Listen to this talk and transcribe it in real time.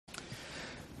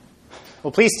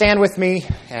Well, please stand with me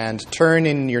and turn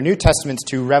in your New Testaments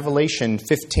to Revelation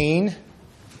 15.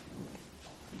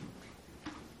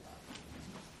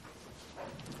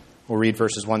 We'll read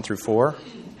verses 1 through 4.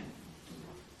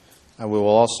 We will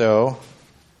also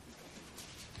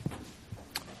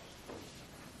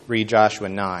read Joshua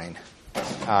 9,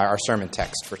 our sermon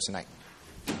text for tonight.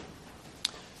 All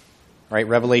right,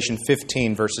 Revelation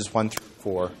 15, verses 1 through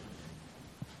 4.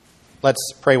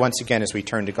 Let's pray once again as we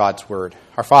turn to God's Word.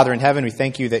 Our Father in heaven, we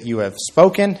thank you that you have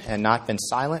spoken and not been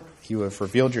silent. You have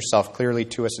revealed yourself clearly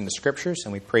to us in the Scriptures,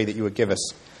 and we pray that you would give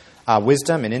us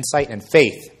wisdom and insight and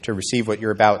faith to receive what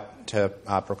you're about to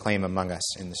proclaim among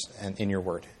us in your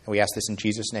Word. And we ask this in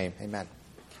Jesus' name. Amen.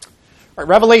 All right,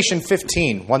 Revelation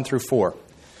 15, 1 through 4.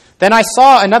 Then I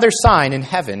saw another sign in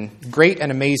heaven, great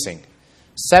and amazing.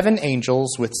 7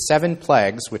 angels with 7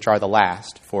 plagues, which are the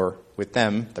last, for with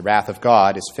them the wrath of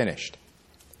God is finished.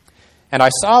 And I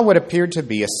saw what appeared to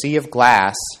be a sea of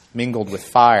glass mingled with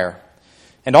fire,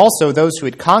 and also those who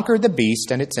had conquered the beast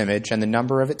and its image and the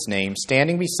number of its name,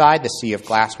 standing beside the sea of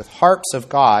glass with harps of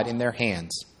God in their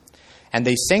hands. And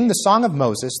they sing the song of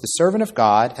Moses, the servant of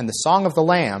God, and the song of the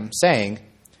Lamb, saying,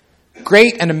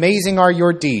 Great and amazing are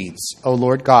your deeds, O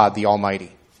Lord God the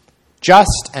Almighty.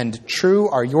 Just and true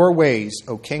are your ways,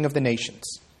 O King of the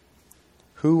nations.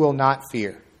 Who will not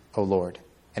fear, O Lord,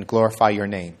 and glorify your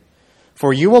name?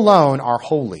 For you alone are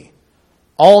holy.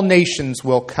 All nations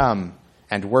will come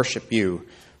and worship you,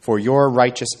 for your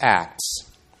righteous acts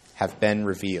have been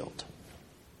revealed.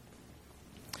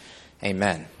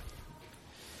 Amen.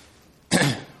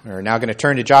 We're now going to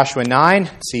turn to Joshua 9,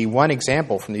 see one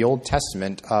example from the Old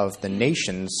Testament of the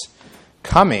nations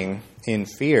coming in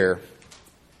fear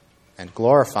and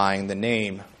glorifying the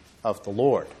name of the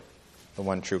Lord, the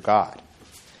one true God.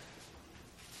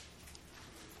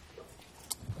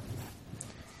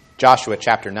 Joshua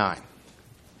chapter 9.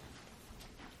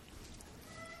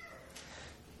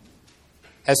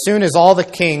 As soon as all the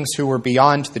kings who were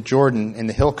beyond the Jordan in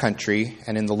the hill country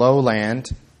and in the lowland,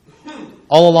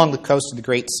 all along the coast of the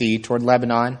Great Sea toward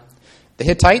Lebanon, the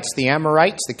Hittites, the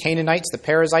Amorites, the Canaanites, the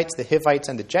Perizzites, the Hivites,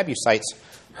 and the Jebusites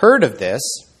heard of this,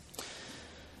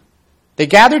 they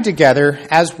gathered together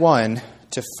as one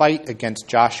to fight against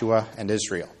Joshua and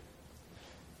Israel.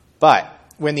 But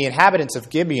when the inhabitants of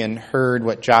Gibeon heard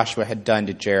what Joshua had done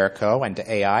to Jericho and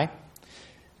to Ai,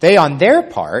 they on their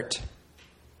part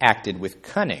acted with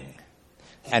cunning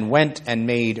and went and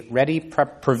made ready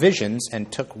provisions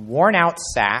and took worn-out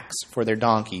sacks for their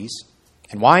donkeys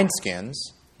and wineskins,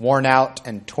 worn out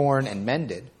and torn and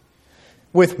mended,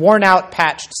 with worn-out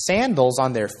patched sandals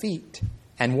on their feet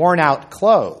and worn-out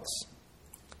clothes.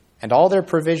 And all their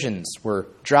provisions were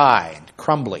dry and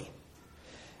crumbly.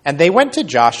 And they went to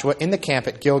Joshua in the camp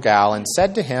at Gilgal and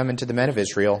said to him and to the men of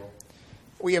Israel,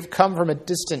 We have come from a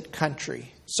distant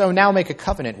country, so now make a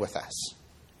covenant with us.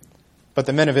 But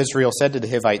the men of Israel said to the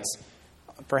Hivites,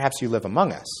 Perhaps you live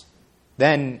among us.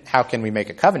 Then how can we make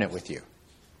a covenant with you?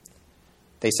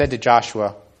 They said to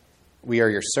Joshua, We are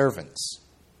your servants.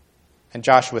 And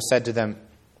Joshua said to them,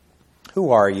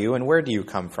 Who are you and where do you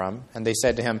come from? And they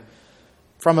said to him,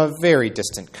 From a very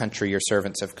distant country your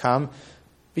servants have come,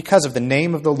 because of the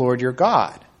name of the Lord your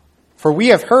God. For we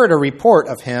have heard a report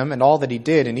of him and all that he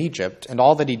did in Egypt, and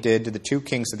all that he did to the 2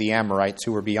 kings of the Amorites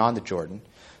who were beyond the Jordan,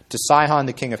 to Sihon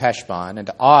the king of Heshbon, and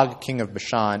to Og king of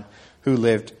Bashan, who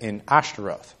lived in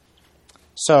Ashtaroth.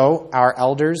 So our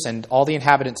elders and all the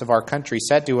inhabitants of our country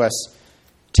said to us,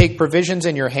 Take provisions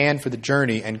in your hand for the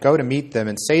journey, and go to meet them,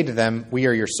 and say to them, We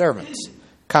are your servants.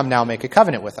 Come now, make a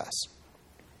covenant with us.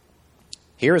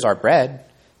 Here is our bread.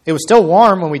 It was still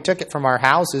warm when we took it from our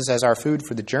houses as our food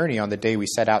for the journey on the day we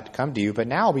set out to come to you, but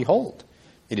now, behold,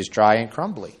 it is dry and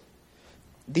crumbly.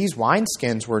 These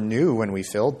wineskins were new when we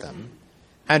filled them,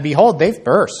 and behold, they've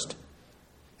burst.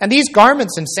 And these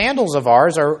garments and sandals of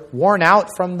ours are worn out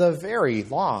from the very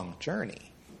long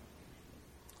journey.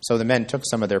 So the men took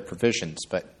some of their provisions,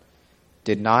 but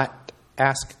did not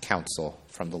ask counsel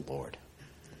from the Lord.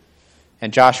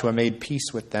 And Joshua made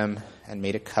peace with them and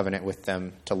made a covenant with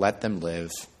them to let them live.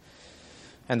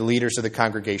 And the leaders of the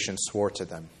congregation swore to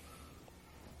them.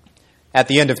 At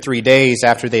the end of 3 days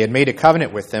after they had made a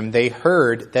covenant with them, they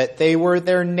heard that they were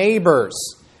their neighbors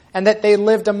and that they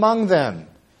lived among them.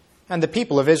 And the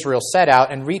people of Israel set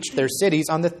out and reached their cities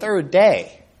on the 3rd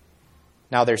day.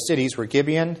 Now their cities were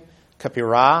Gibeon,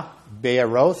 Kephirah,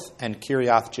 Beeroth, and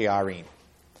Kiriath Jearim.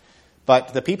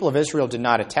 But the people of Israel did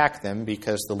not attack them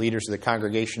because the leaders of the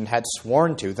congregation had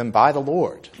sworn to them by the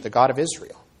Lord, the God of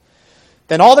Israel.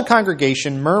 Then all the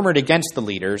congregation murmured against the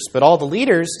leaders, but all the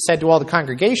leaders said to all the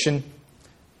congregation,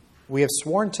 We have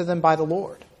sworn to them by the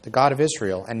Lord, the God of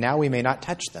Israel, and now we may not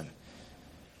touch them,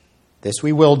 This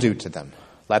we will do to them.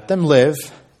 Let them live,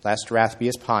 lest wrath be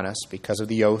upon us, because of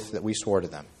the oath that we swore to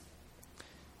them.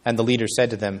 And the leader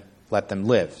said to them, let them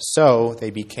live. So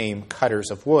they became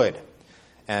cutters of wood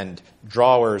and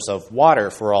drawers of water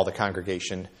for all the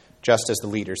congregation, just as the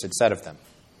leaders had said of them.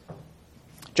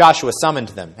 Joshua summoned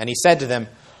them, and he said to them,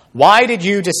 why did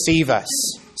you deceive us,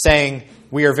 saying,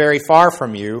 we are very far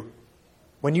from you,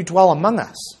 when you dwell among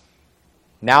us?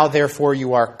 Now therefore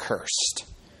you are cursed,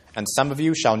 and some of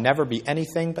you shall never be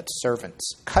anything but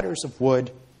servants, cutters of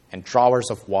wood and drawers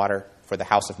of water for the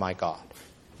house of my God.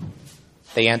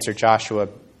 They answered Joshua,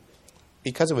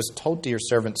 because it was told to your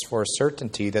servants for a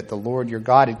certainty that the Lord your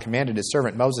God had commanded his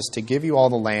servant Moses to give you all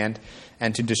the land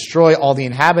and to destroy all the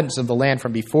inhabitants of the land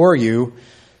from before you,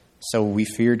 so we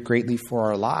feared greatly for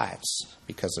our lives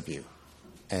because of you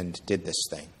and did this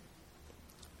thing.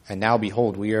 And now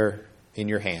behold, we are in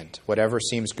your hand. Whatever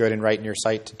seems good and right in your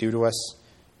sight to do to us,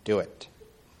 do it.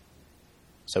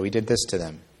 So we did this to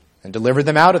them and delivered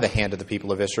them out of the hand of the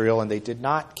people of Israel, and they did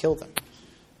not kill them.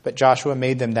 But Joshua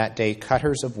made them that day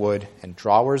cutters of wood and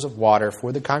drawers of water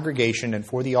for the congregation and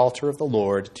for the altar of the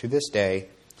Lord to this day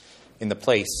in the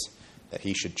place that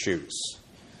he should choose.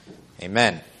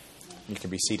 Amen. You can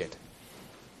be seated.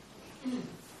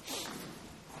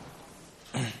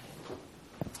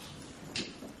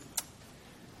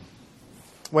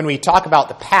 When we talk about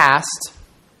the past,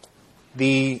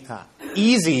 the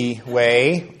easy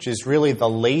way, which is really the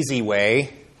lazy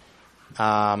way,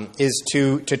 is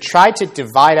to try to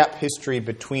divide up history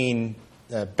between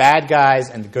the bad guys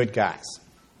and the good guys.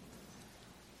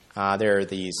 There are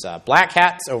these black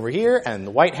hats over here and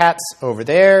the white hats over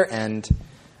there, and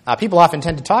people often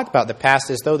tend to talk about the past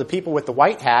as though the people with the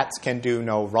white hats can do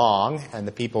no wrong and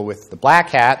the people with the black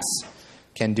hats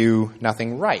can do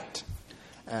nothing right.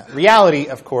 Reality,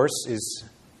 of course, is,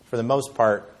 for the most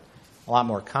part, a lot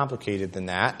more complicated than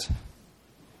that.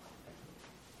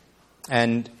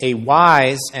 And a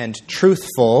wise and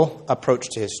truthful approach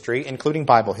to history, including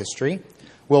Bible history,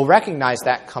 will recognize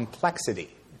that complexity.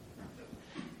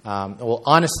 It will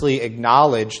honestly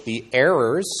acknowledge the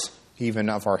errors, even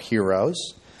of our heroes,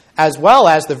 as well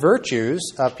as the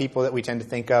virtues of people that we tend to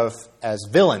think of as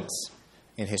villains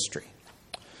in history.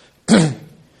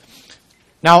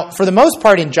 Now, for the most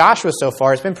part in Joshua so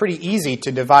far, it's been pretty easy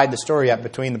to divide the story up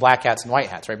between the black hats and white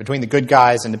hats, right? Between the good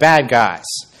guys and the bad guys.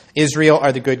 Israel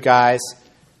are the good guys.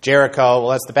 Jericho, well,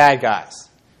 that's the bad guys.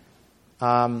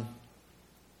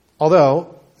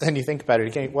 Although, then you think about it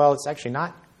again, well, it's actually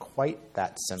not quite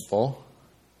that simple.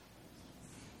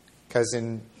 Because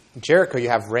in Jericho, you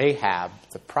have Rahab,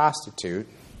 the prostitute,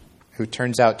 who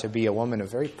turns out to be a woman of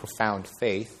very profound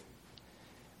faith.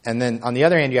 And then on the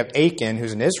other hand, you have Achan,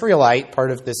 who's an Israelite,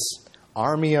 part of this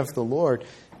army of the Lord,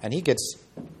 and he gets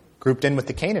grouped in with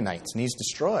the Canaanites, and he's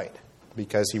destroyed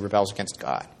because he rebels against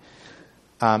God.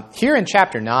 Here in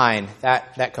chapter 9,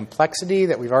 that complexity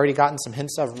that we've already gotten some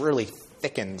hints of really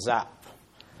thickens up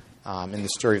in the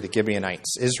story of the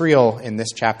Gibeonites. Israel in this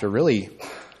chapter really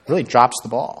drops the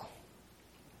ball.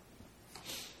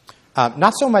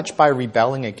 Not so much by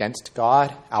rebelling against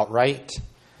God outright,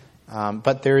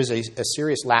 but there is a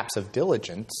serious lapse of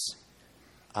diligence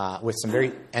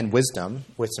and wisdom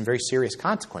with some very serious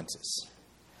consequences.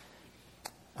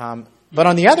 But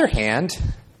on the other hand,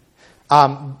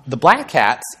 the black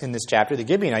hats in this chapter, the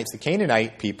Gibeonites, the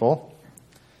Canaanite people,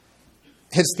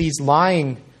 it's these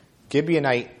lying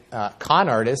Gibeonite con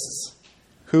artists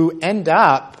who end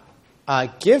up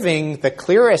giving the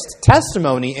clearest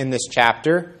testimony in this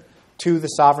chapter to the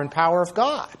sovereign power of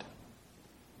God.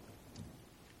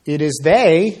 It is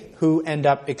they who end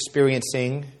up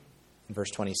experiencing, in verse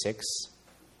 26,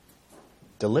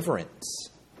 deliverance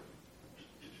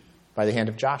by the hand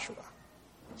of Joshua.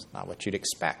 It's not what you'd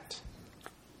expect.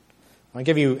 I'll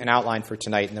give you an outline for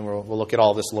tonight, and then we'll look at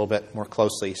all this a little bit more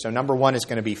closely. So number 1 is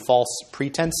going to be false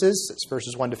pretenses. It's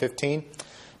verses 1 to 15.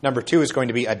 Number 2 is going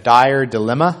to be a dire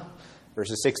dilemma,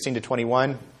 verses 16 to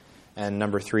 21. And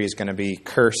number 3 is going to be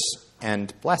curse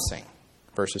and blessing,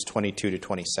 verses 22 to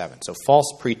 27. So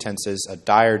false pretenses, a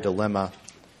dire dilemma,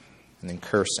 and then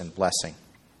curse and blessing.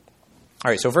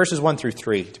 All right, so verses 1 through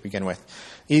 3 to begin with.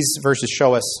 These verses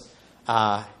show us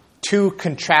two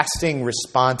contrasting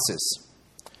responses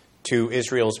to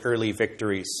Israel's early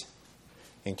victories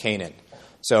in Canaan.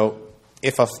 So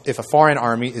if a foreign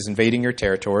army is invading your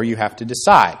territory, you have to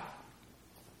decide.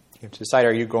 You have to decide,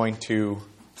 are you going to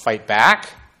fight back,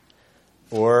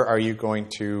 or are you going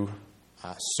to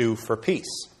sue for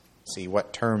peace? See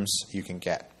what terms you can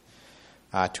get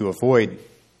to avoid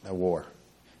a war.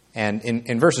 And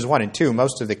in verses 1 and 2,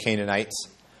 most of the Canaanites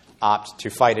opt to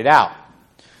fight it out.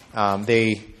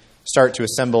 They start to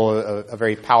assemble a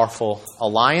very powerful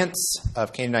alliance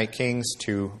of Canaanite kings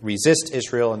to resist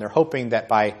Israel, and they're hoping that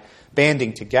by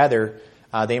banding together,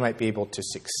 they might be able to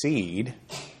succeed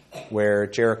where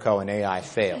Jericho and Ai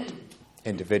failed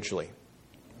individually.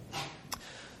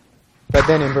 But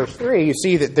then in verse 3, you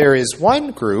see that there is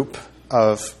one group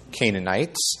of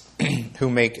Canaanites who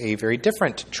make a very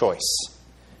different choice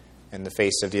in the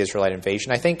face of the Israelite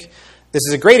invasion. I think this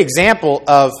is a great example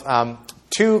of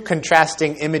two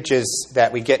contrasting images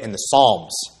that we get in the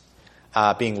Psalms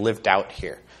being lived out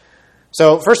here.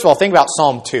 So, first of all, think about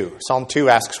Psalm 2. Psalm 2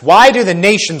 asks, "Why do the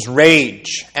nations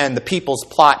rage and the peoples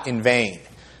plot in vain?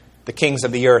 The kings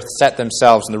of the earth set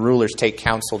themselves and the rulers take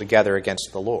counsel together against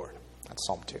the Lord." That's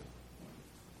Psalm 2.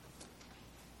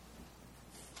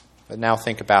 But now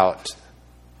think about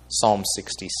Psalm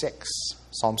 66.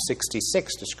 Psalm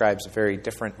 66 describes a very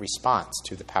different response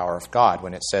to the power of God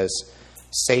when it says,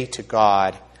 "Say to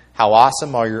God, how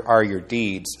awesome are your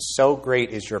deeds, so great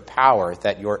is your power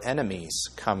that your enemies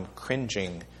come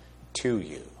cringing to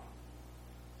you."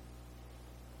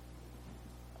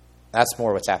 That's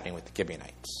more what's happening with the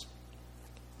Gibeonites.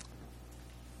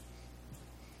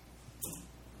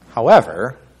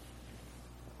 However,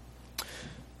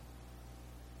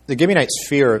 the Gibeonites'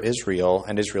 fear of Israel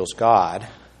and Israel's God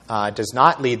does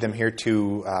not lead them here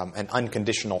to an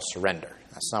unconditional surrender.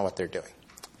 That's not what they're doing.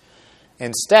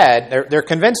 Instead, they're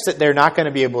convinced that they're not going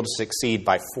to be able to succeed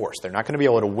by force. They're not going to be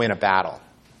able to win a battle.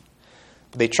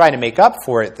 But they try to make up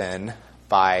for it then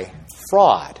by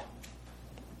fraud.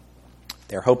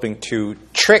 They're hoping to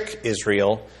trick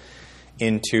Israel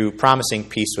into promising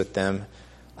peace with them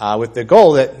with the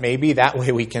goal that maybe that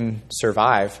way we can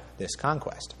survive this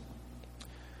conquest.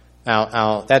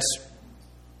 Now that's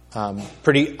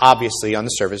pretty obviously on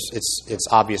the surface. It's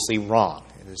obviously wrong.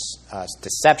 It is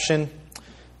deception.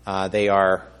 They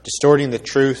are distorting the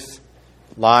truth,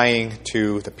 lying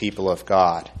to the people of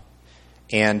God.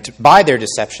 And by their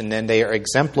deception, then, they are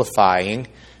exemplifying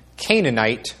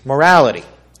Canaanite morality,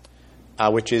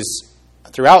 which is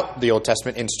throughout the Old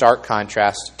Testament in stark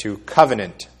contrast to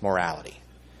covenant morality.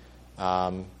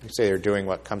 You say they're doing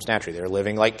what comes naturally. They're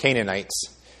living like Canaanites,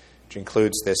 which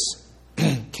includes this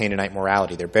Canaanite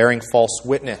morality. They're bearing false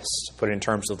witness, to put it in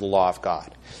terms of the law of God.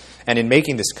 And in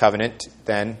making this covenant,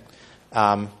 then,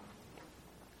 on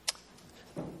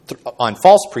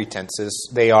false pretenses,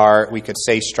 they are, we could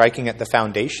say, striking at the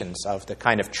foundations of the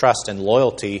kind of trust and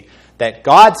loyalty that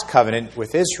God's covenant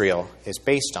with Israel is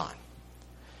based on.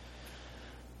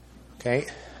 Okay?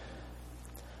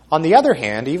 On the other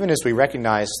hand, even as we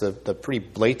recognize the pretty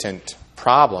blatant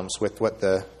problems with what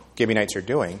the Gibeonites are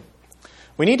doing,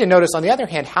 we need to notice, on the other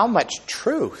hand, how much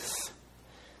truth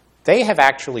they have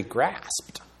actually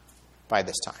grasped by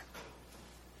this time.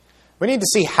 We need to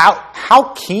see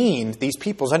how keen these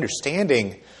people's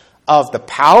understanding of the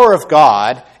power of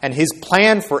God and His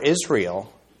plan for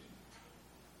Israel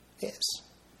is.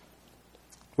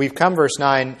 We've come, verse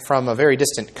 9, from a very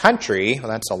distant country. Well,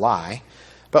 that's a lie.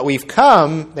 But we've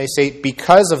come, they say,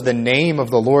 because of the name of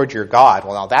the Lord your God.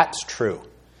 Well, now that's true.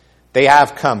 They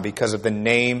have come because of the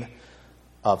name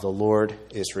of the Lord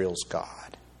Israel's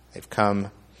God. They've come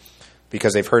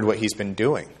because they've heard what He's been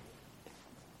doing.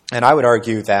 And I would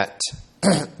argue that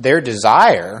their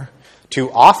desire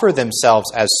to offer themselves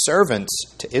as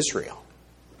servants to Israel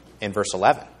in verse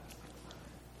 11,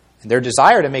 and their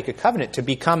desire to make a covenant to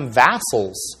become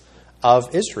vassals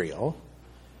of Israel,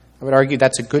 I would argue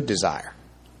that's a good desire.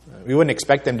 We wouldn't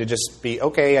expect them to just be,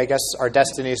 okay, I guess our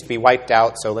destiny is to be wiped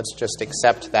out, so let's just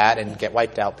accept that and get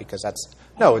wiped out because that's...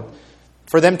 No,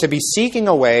 for them to be seeking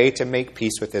a way to make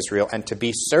peace with Israel and to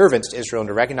be servants to Israel and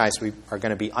to recognize we are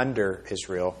going to be under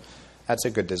Israel, that's a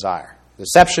good desire. The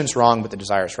deception's wrong, but the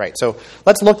desire is right. So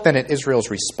let's look then at Israel's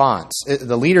response.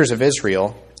 The leaders of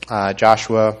Israel,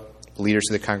 Joshua, the leaders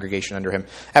of the congregation under him,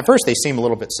 at first they seem a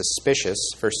little bit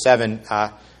suspicious. Verse 7,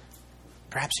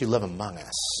 perhaps you live among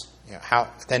us.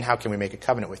 How can we make a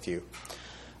covenant with you?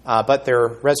 But their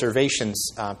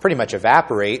reservations pretty much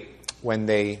evaporate when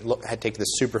they take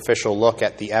this superficial look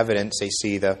at the evidence. They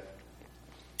see the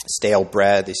stale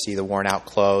bread, they see the worn-out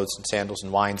clothes and sandals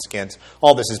and wineskins.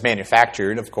 All this is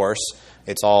manufactured, of course.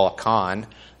 It's all a con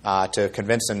to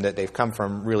convince them that they've come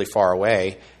from really far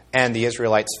away. And the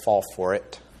Israelites fall for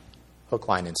it, hook,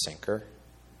 line, and sinker.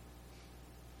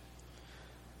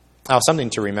 Now, something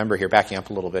to remember here, backing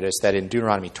up a little bit, is that in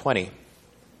Deuteronomy 20,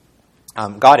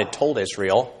 God had told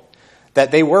Israel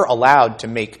that they were allowed to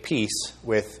make peace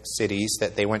with cities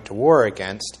that they went to war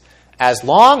against as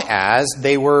long as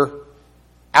they were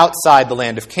outside the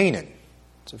land of Canaan.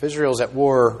 So if Israel's at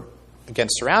war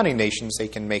against surrounding nations, they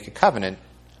can make a covenant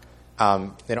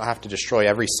They don't have to destroy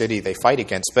every city they fight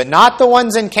against, but not the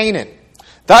ones in Canaan.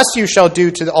 Thus you shall do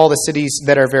to all the cities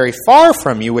that are very far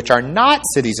from you, which are not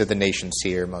cities of the nations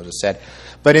here, Moses said,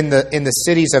 but in the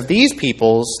cities of these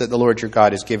peoples that the Lord your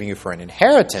God is giving you for an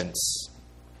inheritance.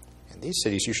 In these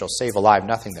cities you shall save alive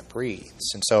nothing that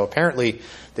breathes. And so apparently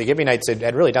the Gibeonites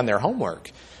had really done their homework,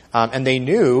 and they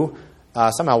knew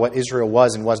somehow what Israel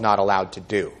was and was not allowed to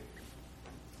do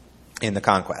in the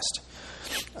conquest.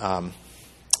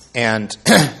 And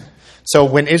so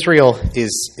when Israel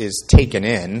is taken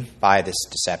in by this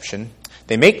deception,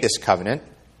 they make this covenant.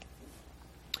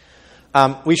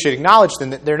 We should acknowledge then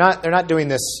that they're not doing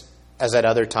this as at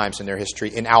other times in their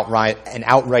history in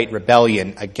outright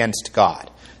rebellion against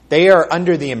God. They are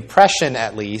under the impression,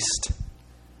 at least,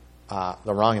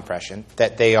 the wrong impression,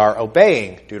 that they are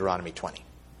obeying Deuteronomy 20.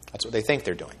 That's what they think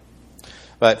they're doing.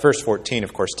 But verse 14,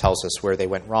 of course, tells us where they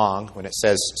went wrong when it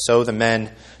says, so the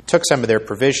men took some of their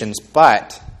provisions,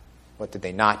 but what did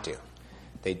they not do?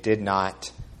 They did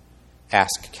not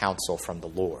ask counsel from the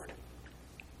Lord.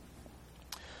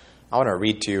 I want to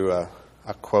read to you a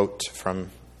quote from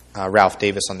Ralph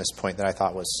Davis on this point that I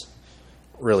thought was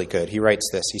really good. He writes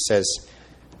this. He says,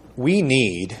 we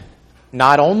need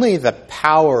not only the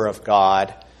power of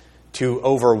God to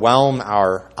overwhelm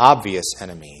our obvious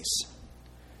enemies,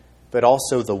 but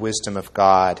also the wisdom of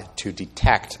God to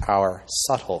detect our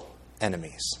subtle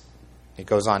enemies. It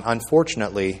goes on,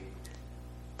 unfortunately,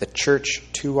 the church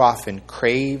too often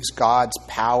craves God's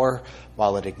power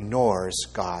while it ignores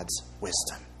God's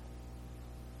wisdom.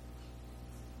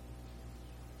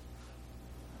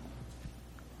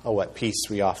 Oh, what peace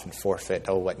we often forfeit.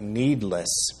 Oh, what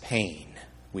needless pain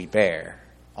we bear.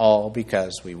 All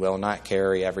because we will not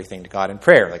carry everything to God in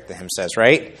prayer, like the hymn says,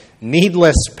 right?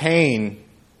 Needless pain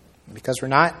because we're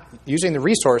not using the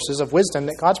resources of wisdom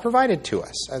that God's provided to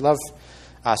us. I love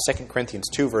 2 Corinthians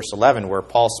 2, verse 11, where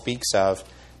Paul speaks of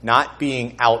not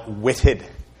being outwitted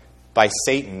by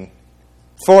Satan.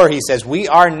 For, he says, we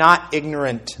are not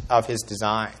ignorant of his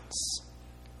designs.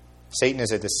 Satan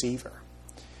is a deceiver.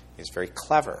 He's very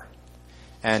clever.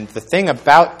 And the thing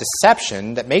about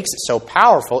deception that makes it so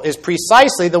powerful is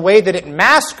precisely the way that it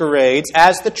masquerades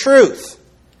as the truth.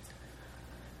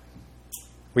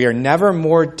 We are never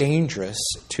more dangerous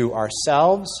to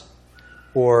ourselves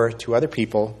or to other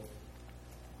people,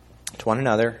 to one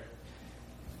another,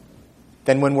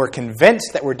 than when we're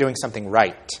convinced that we're doing something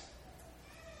right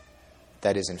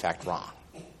that is in fact wrong.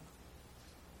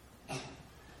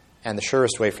 And the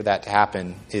surest way for that to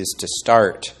happen is to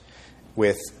start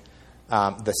with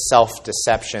the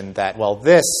self-deception that, well,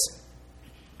 this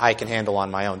I can handle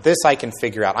on my own. This I can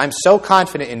figure out. I'm so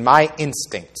confident in my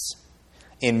instincts,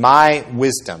 in my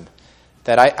wisdom,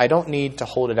 that I don't need to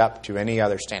hold it up to any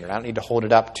other standard. I don't need to hold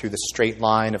it up to the straight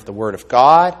line of the Word of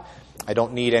God. I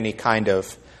don't need any kind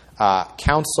of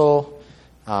counsel.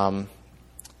 And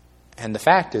the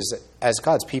fact is that as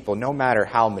God's people, no matter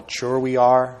how mature we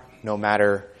are, no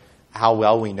matter how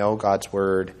well we know God's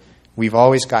Word, we've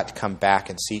always got to come back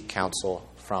and seek counsel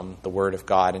from the Word of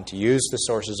God and to use the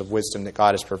sources of wisdom that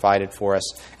God has provided for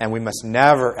us. And we must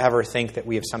never, ever think that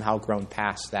we have somehow grown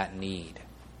past that need.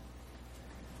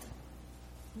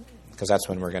 Because that's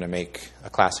when we're going to make a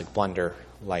classic blunder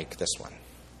like this one.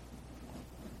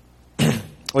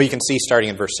 Well, you can see starting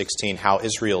in verse 16 how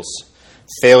Israel's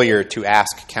failure to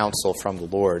ask counsel from the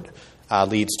Lord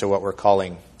leads to what we're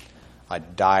calling a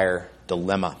dire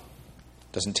dilemma.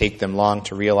 It doesn't take them long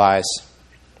to realize,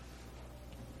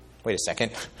 wait a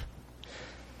second,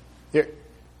 they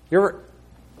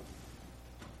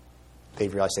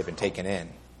realize they've been taken in,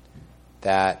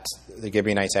 that the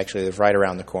Gibeonites actually live right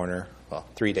around the corner,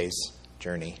 3 days'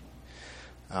 journey.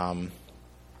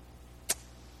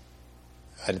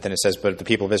 And then it says, but the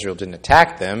people of Israel didn't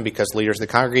attack them because leaders of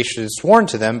the congregation had sworn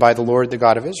to them by the Lord, the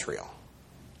God of Israel.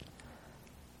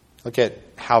 Look at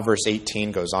how verse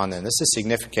 18 goes on then. This is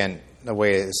significant, the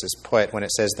way this is put, when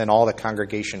it says, then all the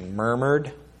congregation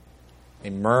murmured. They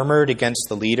murmured against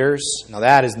the leaders. Now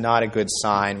that is not a good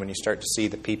sign when you start to see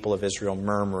the people of Israel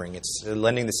murmuring. It's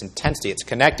lending this intensity. It's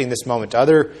connecting this moment to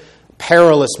other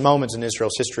perilous moments in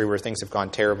Israel's history where things have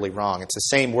gone terribly wrong. It's the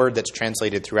same word that's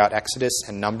translated throughout Exodus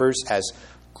and Numbers as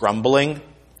grumbling.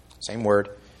 Same word.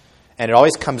 And it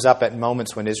always comes up at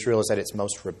moments when Israel is at its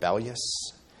most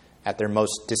rebellious, at their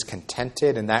most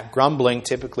discontented, and that grumbling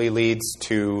typically leads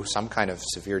to some kind of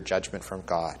severe judgment from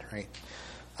God, right?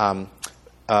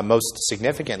 Most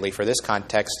significantly for this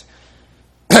context,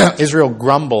 Israel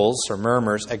grumbles or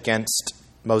murmurs against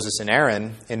Moses and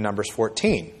Aaron in Numbers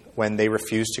 14 when they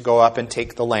refuse to go up and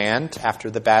take the land after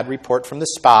the bad report from the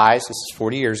spies. This is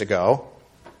 40 years ago.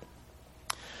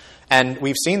 And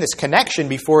we've seen this connection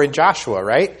before in Joshua,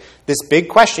 right? This big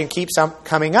question keeps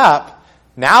coming up.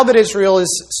 Now that Israel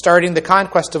is starting the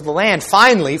conquest of the land,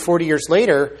 finally, 40 years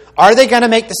later, are they going to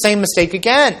make the same mistake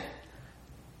again?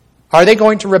 Are they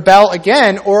going to rebel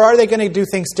again, or are they going to do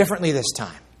things differently this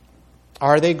time?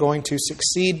 Are they going to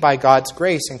succeed by God's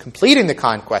grace in completing the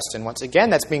conquest? And once again,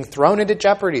 that's being thrown into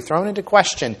jeopardy, thrown into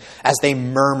question as they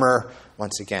murmur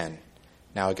once again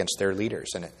now against their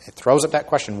leaders. And it throws up that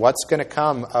question, what's going to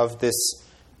come of this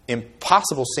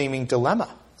impossible seeming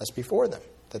dilemma that's before them,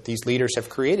 that these leaders have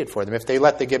created for them? If they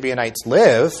let the Gibeonites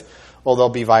live, well, they'll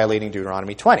be violating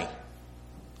Deuteronomy 20,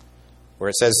 where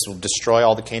it says, we'll destroy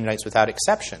all the Canaanites without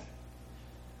exception.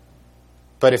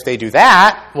 But if they do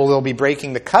that, well, they'll be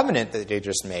breaking the covenant that they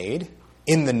just made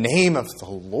in the name of the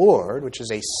Lord, which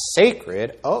is a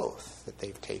sacred oath that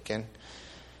they've taken.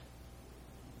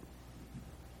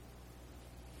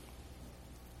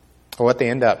 Or what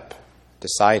they end up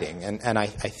deciding, and I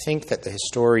think that the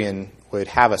historian would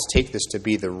have us take this to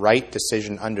be the right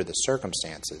decision under the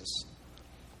circumstances.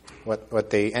 What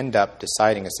they end up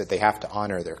deciding is that they have to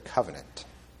honor their covenant.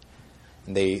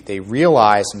 And they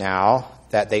realize now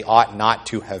that they ought not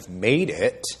to have made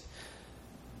it,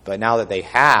 but now that they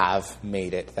have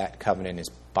made it, that covenant is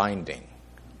binding.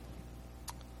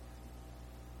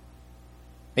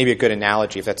 Maybe a good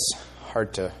analogy, if that's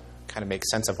hard to kind of make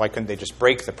sense of, why couldn't they just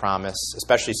break the promise,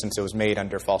 especially since it was made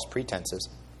under false pretenses?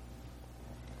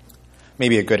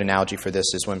 Maybe a good analogy for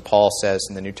this is when Paul says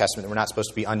in the New Testament that we're not supposed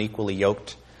to be unequally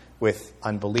yoked with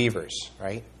unbelievers,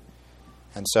 right?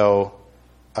 And so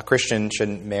a Christian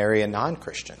shouldn't marry a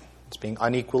non-Christian. It's being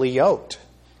unequally yoked.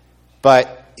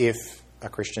 But if a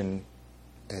Christian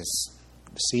is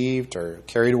deceived or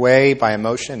carried away by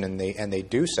emotion and they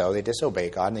do so, they disobey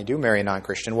God and they do marry a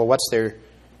non-Christian, well, what's their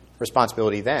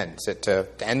responsibility then? Is it to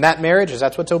end that marriage? Is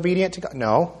that what's obedient to God?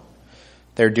 No.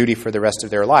 Their duty for the rest of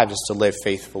their lives is to live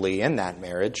faithfully in that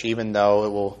marriage, even though it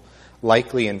will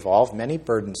likely involve many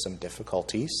burdensome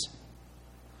difficulties.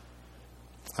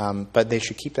 But they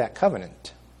should keep that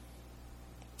covenant,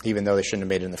 even though they shouldn't have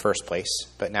made it in the first place.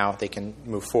 But now they can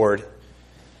move forward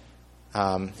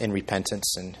in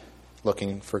repentance and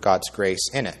looking for God's grace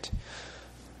in it.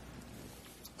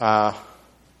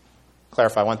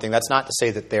 Clarify one thing. That's not to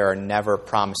say that there are never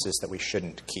promises that we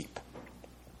shouldn't keep.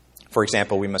 For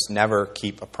example, we must never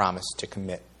keep a promise to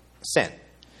commit sin.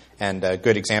 And a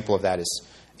good example of that is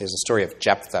the story of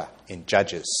Jephthah in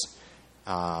Judges,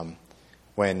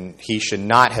 when he should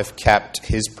not have kept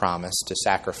his promise to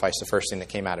sacrifice the first thing that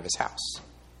came out of his house.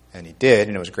 And he did,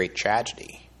 and it was a great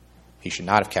tragedy. He should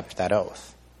not have kept that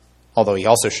oath, although he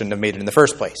also shouldn't have made it in the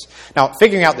first place. Now,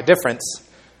 figuring out the difference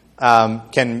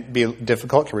can be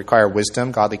difficult, can require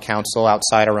wisdom, godly counsel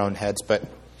outside our own heads, but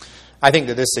I think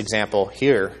that this example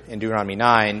here in Deuteronomy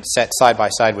 9, set side by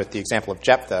side with the example of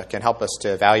Jephthah, can help us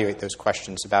to evaluate those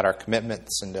questions about our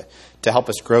commitments and to help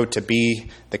us grow to be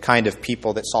the kind of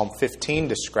people that Psalm 15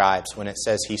 describes when it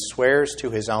says he swears to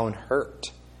his own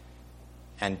hurt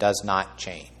and does not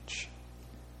change.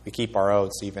 We keep our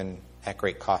oaths even at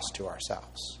great cost to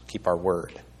ourselves. Keep our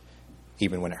word,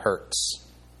 even when it hurts.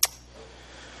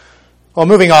 Well,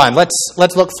 moving on, let's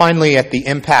look finally at the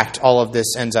impact all of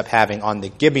this ends up having on the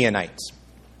Gibeonites.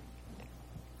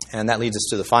 And that leads us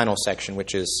to the final section,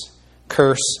 which is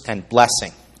curse and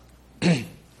blessing.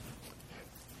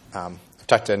 I've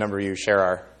talked to a number of you, share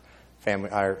our family,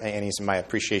 our Annie's and my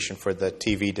appreciation for the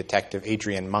TV detective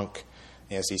Adrian Monk.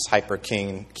 He has these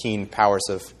keen powers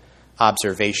of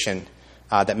observation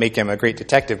that make him a great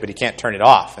detective, but he can't turn it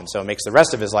off, and so it makes the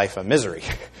rest of his life a misery.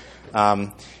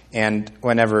 And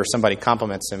whenever somebody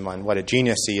compliments him on what a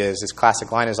genius he is, his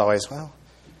classic line is always, well,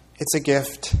 it's a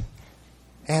gift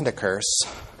and a curse.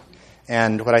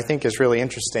 And what I think is really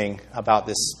interesting about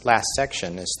this last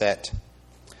section is that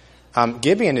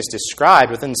Gibeon is described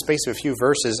within the space of a few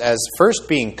verses as first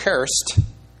being cursed,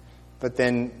 but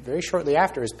then very shortly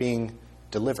after as being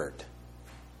delivered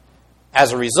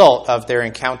as a result of their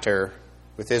encounter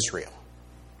with Israel.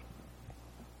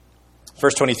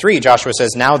 Verse 23, Joshua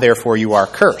says, now therefore you are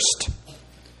cursed.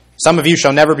 Some of you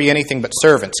shall never be anything but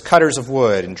servants, cutters of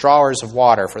wood and drawers of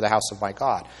water for the house of my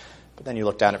God. But then you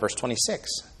look down at verse 26.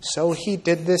 So he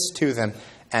did this to them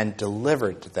and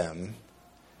delivered them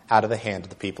out of the hand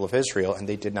of the people of Israel, and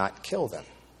they did not kill them,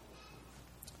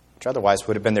 which otherwise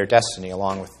would have been their destiny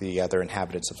along with the other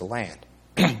inhabitants of the land.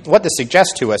 What this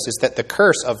suggests to us is that the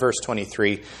curse of verse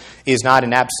 23 is not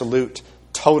an absolute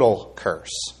total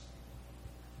curse.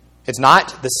 It's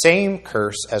not the same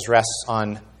curse as rests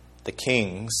on the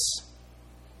kings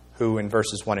who in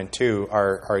verses 1 and 2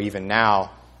 are even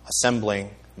now assembling,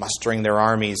 mustering their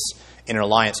armies in an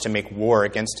alliance to make war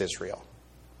against Israel.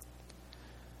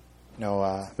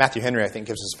 Matthew Henry, I think,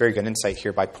 gives us very good insight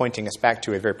here by pointing us back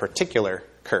to a very particular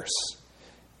curse.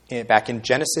 Back in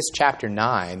Genesis chapter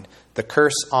 9, the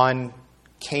curse on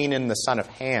Canaan, the son of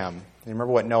Ham.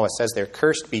 Remember what Noah says there,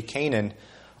 "Cursed be Canaan,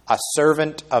 a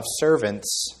servant of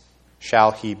servants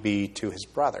shall he be to his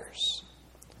brothers."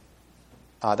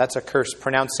 That's a curse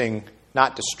pronouncing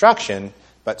not destruction,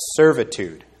 but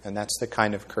servitude. And that's the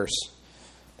kind of curse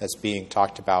that's being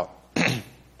talked about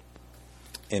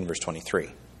in verse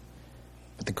 23.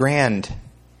 But the grand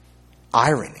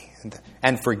irony,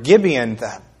 and for Gibeon,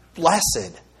 the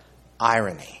blessed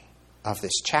irony of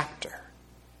this chapter,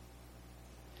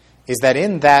 is that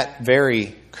in that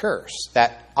very curse,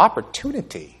 that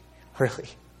opportunity, really,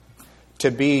 to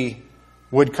be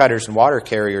woodcutters and water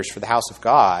carriers for the house of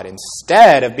God,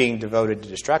 instead of being devoted to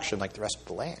destruction like the rest of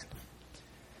the land,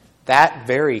 that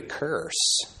very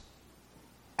curse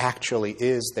actually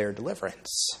is their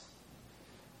deliverance.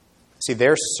 See,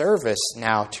 their service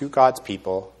now to God's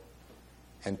people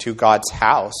and to God's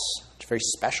house, it's a very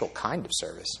special kind of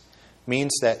service,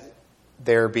 means that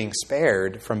they're being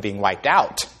spared from being wiped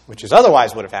out, which is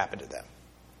otherwise would have happened to them.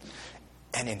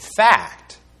 And in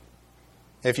fact,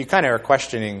 if you kind of are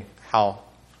questioning how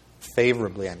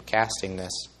favorably I'm casting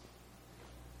this,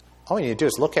 all you need to do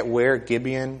is look at where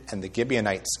Gibeon and the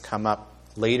Gibeonites come up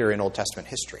later in Old Testament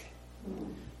history.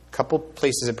 A couple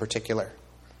places in particular.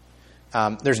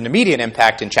 There's an immediate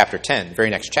impact in chapter 10, the very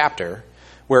next chapter,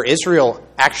 where Israel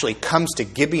actually comes to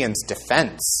Gibeon's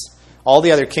defense. All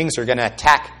the other kings are going to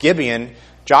attack Gibeon.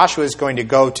 Joshua is going to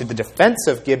go to the defense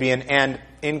of Gibeon, and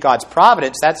in God's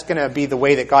providence, that's going to be the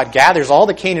way that God gathers all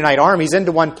the Canaanite armies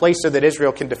into one place so that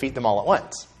Israel can defeat them all at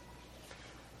once.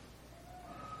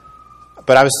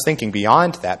 But I was thinking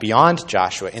beyond that, beyond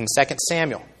Joshua, in 2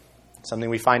 Samuel, something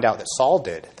we find out that Saul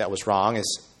did that was wrong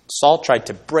is Saul tried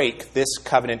to break this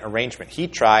covenant arrangement. He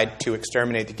tried to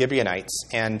exterminate the Gibeonites.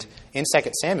 And in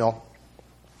 2 Samuel,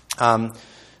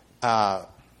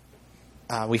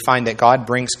 we find that God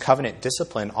brings covenant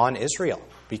discipline on Israel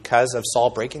because of Saul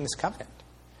breaking this covenant.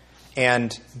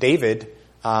 And David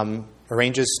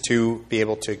arranges to be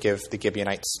able to give the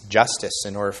Gibeonites justice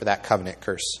in order for that covenant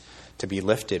curse to be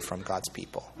lifted from God's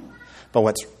people. But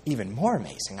what's even more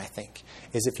amazing, I think,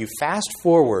 is if you fast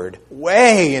forward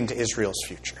way into Israel's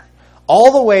future,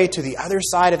 all the way to the other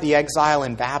side of the exile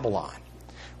in Babylon,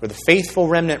 where the faithful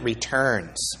remnant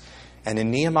returns, and in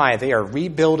Nehemiah they are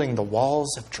rebuilding the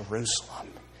walls of Jerusalem.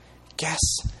 Guess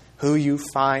who you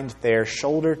find there,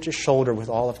 shoulder to shoulder with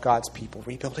all of God's people,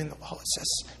 rebuilding the wall, it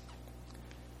says.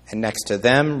 And next to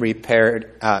them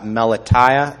repaired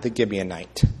Melatiah the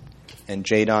Gibeonite, and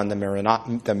Jadon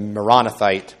the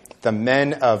Meronothite, the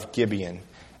men of Gibeon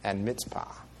and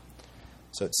Mizpah.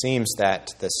 So it seems that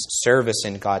this service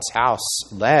in God's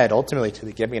house led ultimately to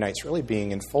the Gibeonites really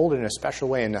being enfolded in a special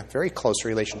way in a very close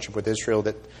relationship with Israel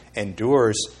that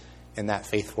endures in that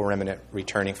faithful remnant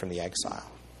returning from the exile.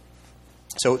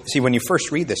 So, see, when you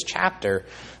first read this chapter,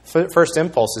 first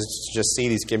impulse is to just see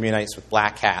these Gibeonites with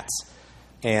black hats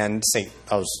and say,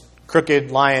 those crooked,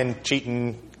 lying,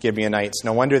 cheating Gibeonites,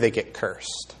 no wonder they get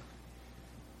cursed.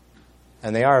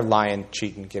 And they are lying,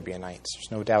 cheating Gibeonites. There's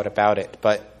no doubt about it.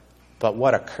 But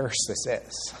what a curse this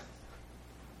is.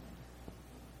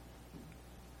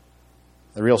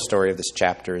 The real story of this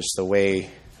chapter is the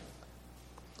way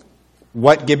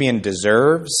what Gibeon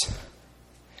deserves,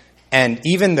 and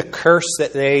even the curse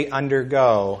that they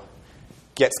undergo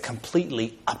gets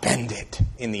completely upended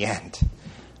in the end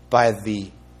by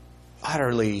the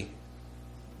utterly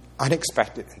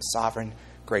unexpected and sovereign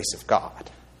grace of God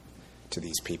to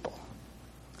these people.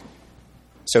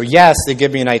 So yes, the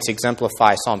Gibeonites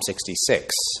exemplify Psalm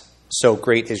 66. So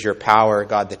great is your power,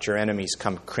 God, that your enemies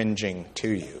come cringing to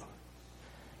you.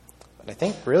 But I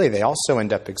think really they also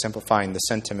end up exemplifying the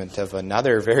sentiment of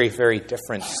another very, very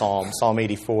different psalm, Psalm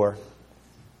 84.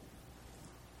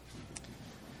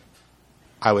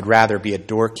 I would rather be a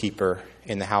doorkeeper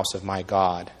in the house of my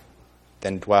God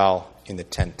than dwell in the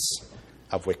tents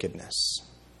of wickedness.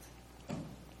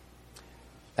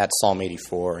 That's Psalm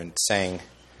 84, and saying,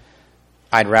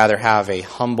 I'd rather have a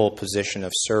humble position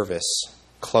of service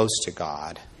close to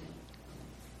God.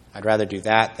 I'd rather do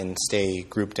that than stay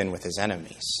grouped in with his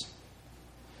enemies.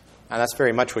 And that's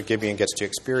very much what Gibeon gets to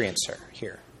experience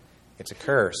here. It's a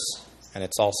curse, and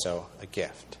it's also a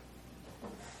gift.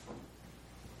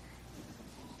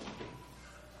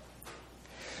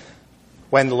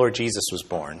 When the Lord Jesus was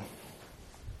born,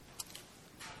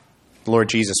 the Lord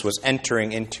Jesus was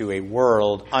entering into a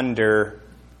world under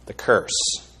the curse,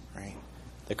 right?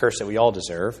 The curse that we all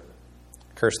deserve,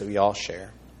 the curse that we all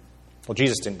share. Well,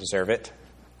 Jesus didn't deserve it,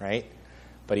 right?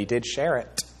 But he did share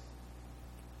it.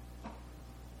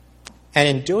 And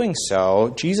in doing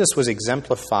so, Jesus was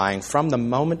exemplifying from the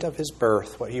moment of his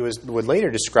birth what he would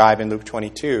later describe in Luke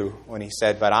 22 when he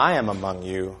said, "But I am among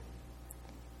you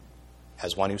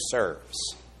as one who serves."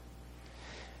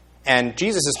 And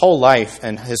Jesus' whole life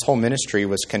and his whole ministry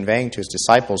was conveying to his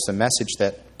disciples the message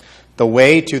that the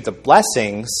way to the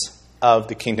blessings of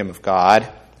the kingdom of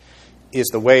God is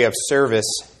the way of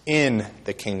service in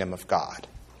the kingdom of God.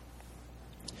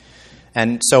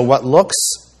 And so what looks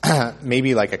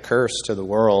maybe like a curse to the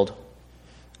world,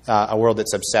 a world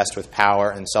that's obsessed with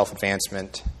power and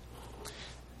self-advancement,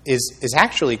 is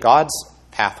actually God's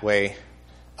pathway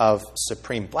of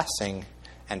supreme blessing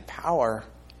and power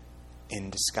in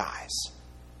disguise.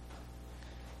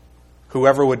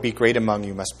 Whoever would be great among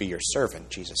you must be your servant,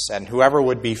 Jesus said, and whoever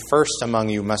would be first among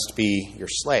you must be your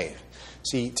slave.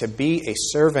 See, to be a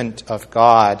servant of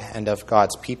God and of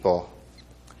God's people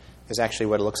is actually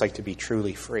what it looks like to be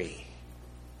truly free.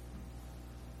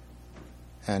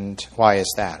 And why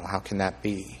is that? How can that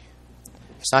be?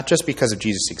 It's not just because of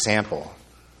Jesus' example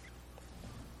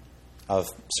of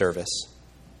service.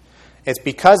 It's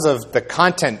because of the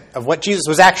content of what Jesus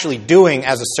was actually doing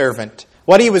as a servant,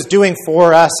 what he was doing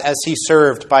for us as he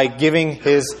served by giving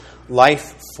his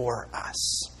life for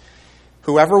us.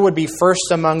 Whoever would be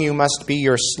first among you must be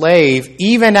your slave,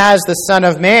 even as the Son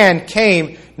of Man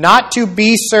came, not to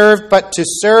be served, but to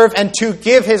serve and to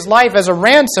give his life as a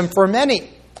ransom for many.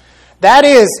 That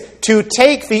is, to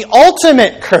take the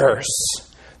ultimate curse,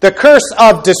 the curse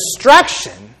of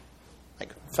distraction,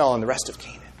 like fell on the rest of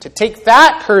Canaan, to take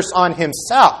that curse on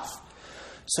himself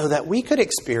so that we could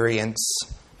experience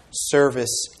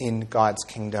service in God's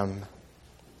kingdom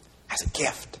as a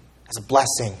gift, as a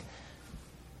blessing,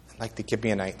 and like the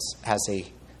Gibeonites, as a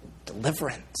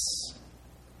deliverance.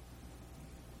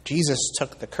 Jesus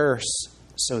took the curse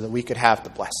so that we could have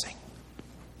the blessing.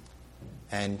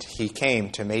 And he came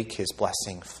to make his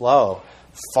blessing flow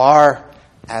far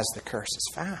as the curse is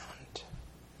found.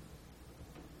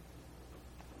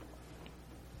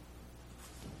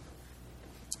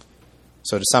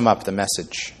 So to sum up the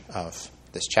message of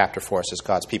this chapter for us as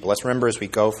God's people, let's remember as we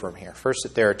go from here, first,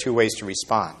 that there are two ways to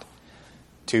respond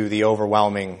to the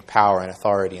overwhelming power and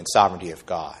authority and sovereignty of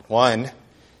God. One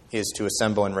is to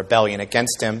assemble in rebellion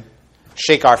against him,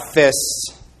 shake our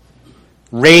fists,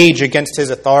 rage against his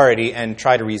authority, and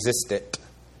try to resist it,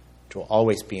 which will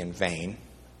always be in vain.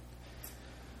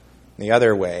 The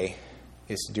other way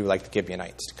is to do like the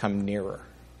Gibeonites, to come nearer.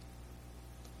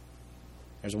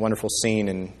 There's a wonderful scene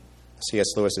in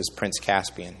C.S. Lewis's Prince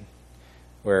Caspian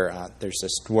where there's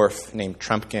this dwarf named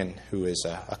Trumpkin who is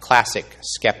a classic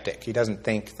skeptic. He doesn't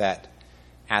think that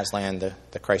Aslan,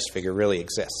 the Christ figure, really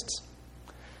exists.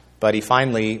 But he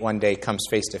finally, one day, comes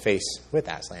face to face with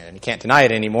Aslan. And he can't deny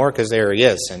it anymore because there he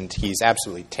is. And he's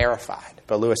absolutely terrified.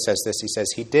 But Lewis says this. He says,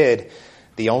 he did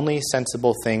the only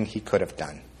sensible thing he could have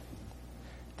done.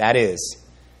 That is,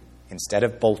 instead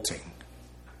of bolting,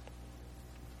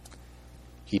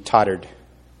 he tottered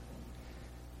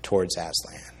towards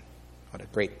Aslan. What a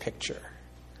great picture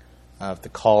of the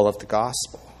call of the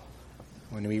gospel.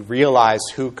 When we realize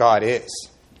who God is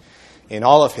in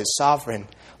all of his sovereign,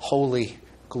 holy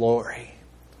glory.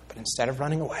 But instead of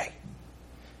running away,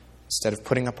 instead of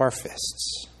putting up our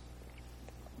fists,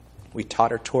 we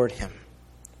totter toward him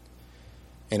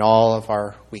in all of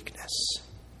our weakness.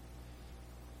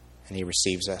 And he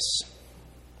receives us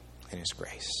in his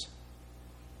grace.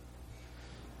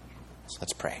 So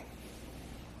let's pray.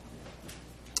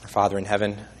 Our Father in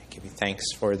heaven, I give you thanks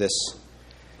for this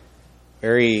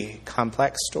very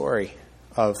complex story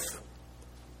of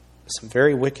some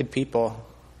very wicked people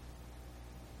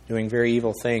doing very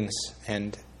evil things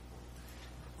and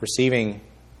receiving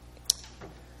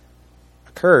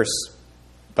a curse,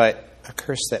 but a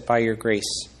curse that by your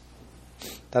grace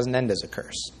doesn't end as a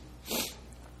curse,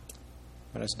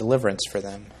 but as deliverance for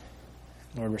them.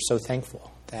 Lord, we're so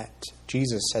thankful that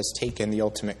Jesus has taken the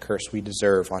ultimate curse we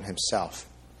deserve on himself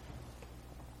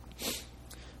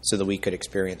so that we could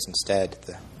experience instead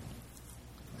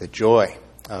the joy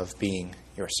of being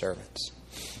your servants.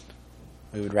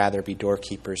 We would rather be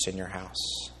doorkeepers in your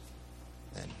house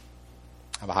than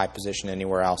have a high position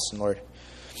anywhere else. And Lord,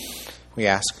 we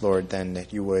ask, Lord, then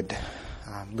that you would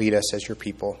lead us as your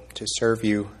people to serve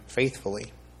you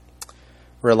faithfully,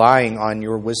 relying on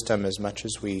your wisdom as much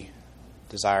as we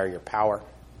desire your power,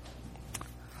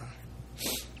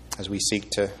 as we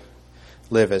seek to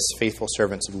live as faithful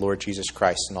servants of the Lord Jesus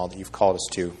Christ and all that you've called us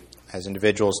to as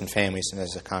individuals and families and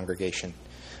as a congregation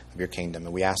of your kingdom.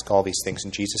 And we ask all these things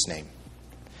in Jesus' name.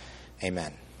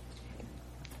 Amen.